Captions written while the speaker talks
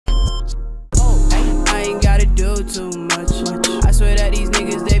do too much. I swear that these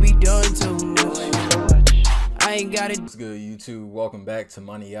niggas, they be doing too much. I ain't got it. What's good, YouTube? Welcome back to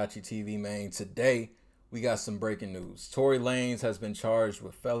MANIACITV, man. Today, we got some breaking news. Tory Lanez has been charged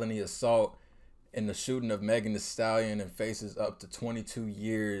with felony assault in the shooting of Megan Thee Stallion and faces up to 22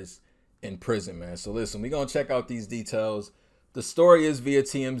 years in prison, man. So listen, we're going to check out these details. The story is via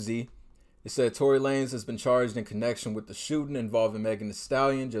TMZ. It said Tory Lanez has been charged in connection with the shooting involving Megan Thee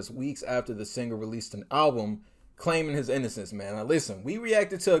Stallion just weeks after the singer released an album claiming his innocence, man. Now listen, we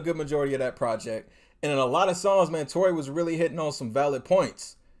reacted to a good majority of that project, and in a lot of songs, man, Tory was really hitting on some valid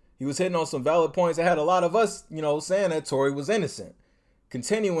points. He was hitting on some valid points. It had a lot of us, saying that Tory was innocent.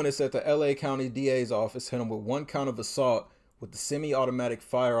 Continuing, it said the LA County DA's office hit him with 1 count of assault with the semi-automatic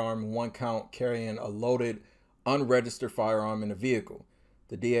firearm and 1 count carrying a loaded, unregistered firearm in a vehicle.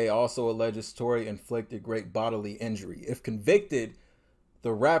 The DA also alleges Tory inflicted great bodily injury. If convicted,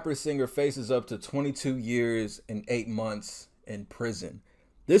 the rapper-singer faces up to 22 years and 8 months in prison.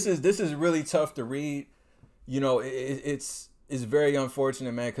 This is really tough to read. It's very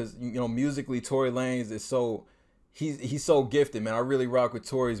unfortunate, man, because musically Tory Lanez is so he's so gifted, man. I really rock with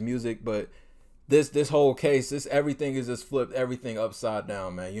Tory's music, but this whole case, everything is just flipped everything upside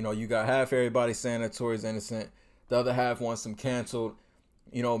down, man. You got half everybody saying that Tory's innocent, the other half wants him canceled.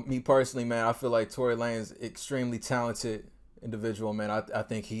 Me personally, man, I feel like Tory Lanez is extremely talented individual, man. I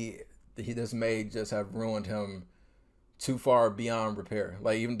think this may just have ruined him too far beyond repair.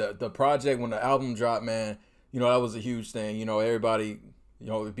 Like even the project, when the album dropped, man, that was a huge thing. Everybody,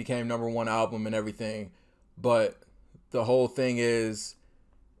 it became #1 album and everything. But the whole thing is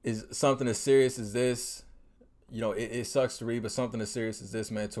something as serious as this, it sucks to read, but something as serious as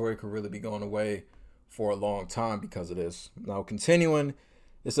this, man, Tory could really be going away for a long time because of this. Now, continuing,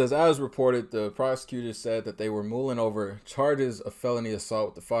 it says, as reported, the prosecutors said that they were mulling over charges of felony assault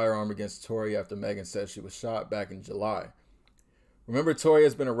with the firearm against Tory after Megan said she was shot back in July. Remember, Tory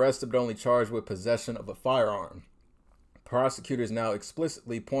has been arrested but only charged with possession of a firearm. Prosecutors now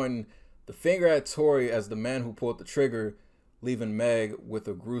explicitly pointing the finger at Tory as the man who pulled the trigger, leaving Meg with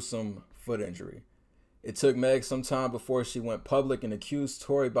a gruesome foot injury. It took Meg some time before she went public and accused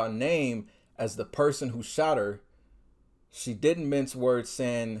Tory by name as the person who shot her. She didn't mince words,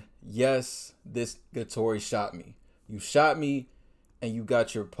 saying, yes, this good Tory shot me. You shot me, and you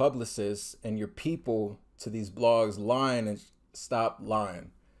got your publicists and your people to these blogs lying, and stop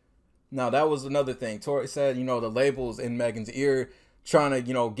lying. Now, that was another thing. Tory said, the labels in Megan's ear trying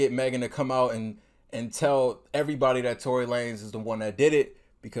to, get Megan to come out and tell everybody that Tory Lanez is the one that did it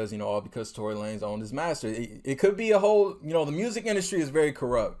because, all because Tory Lanez owned his master. It could be a whole, the music industry is very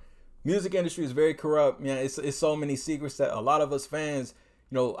corrupt. Music industry is very corrupt. Man, it's so many secrets that a lot of us fans,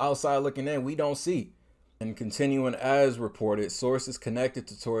 outside looking in, we don't see. And continuing, as reported, sources connected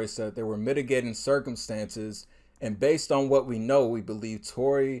to Tory said there were mitigating circumstances, and based on what we know, we believe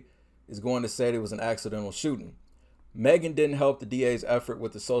Tory is going to say it was an accidental shooting. Megan didn't help the DA's effort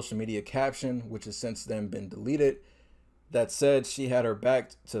with the social media caption, which has since then been deleted, that said she had her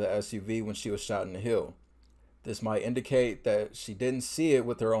back to the SUV when she was shot in the heel. This might indicate that she didn't see it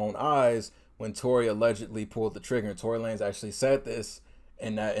with her own eyes when Tory allegedly pulled the trigger. And Tory Lanez actually said this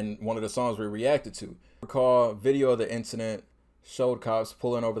in one of the songs we reacted to. Recall, video of the incident showed cops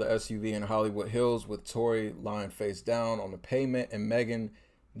pulling over the SUV in Hollywood Hills with Tory lying face down on the pavement and Megan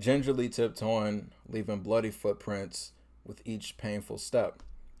gingerly tiptoeing, leaving bloody footprints with each painful step.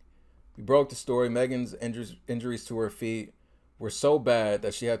 We broke the story. Megan's injuries to her feet were so bad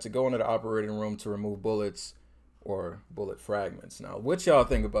that she had to go into the operating room to remove bullets or bullet fragments. Now, what y'all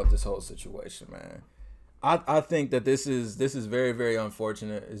think about this whole situation, man? I think that this is very, very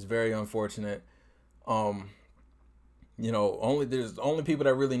unfortunate. It's very unfortunate. There's only people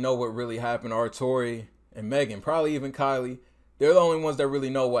that really know what really happened are Tory and Megan, probably even Kylie. They're the only ones that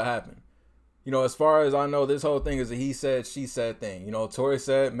really know what happened. As far as I know, this whole thing is a he said, she said thing. Tory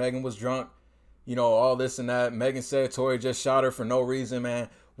said Megan was drunk, all this and that. Megan said Tory just shot her for no reason, man.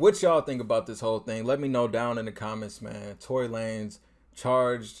 What y'all think about this whole thing? Let me know down in the comments, man. Tory Lanez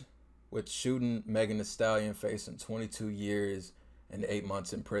charged with shooting Megan Thee Stallion, facing 22 years and 8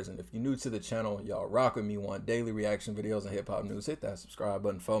 months in prison. If you're new to the channel, y'all rock with me, want daily reaction videos and hip-hop news, hit that subscribe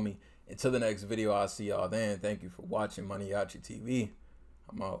button for me. Until the next video, I'll see y'all then. Thank you for watching MANIACITV.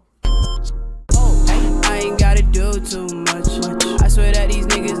 I'm out. I ain't gotta do too much. I swear that these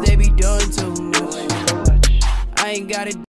niggas, they be doing too much. I ain't gotta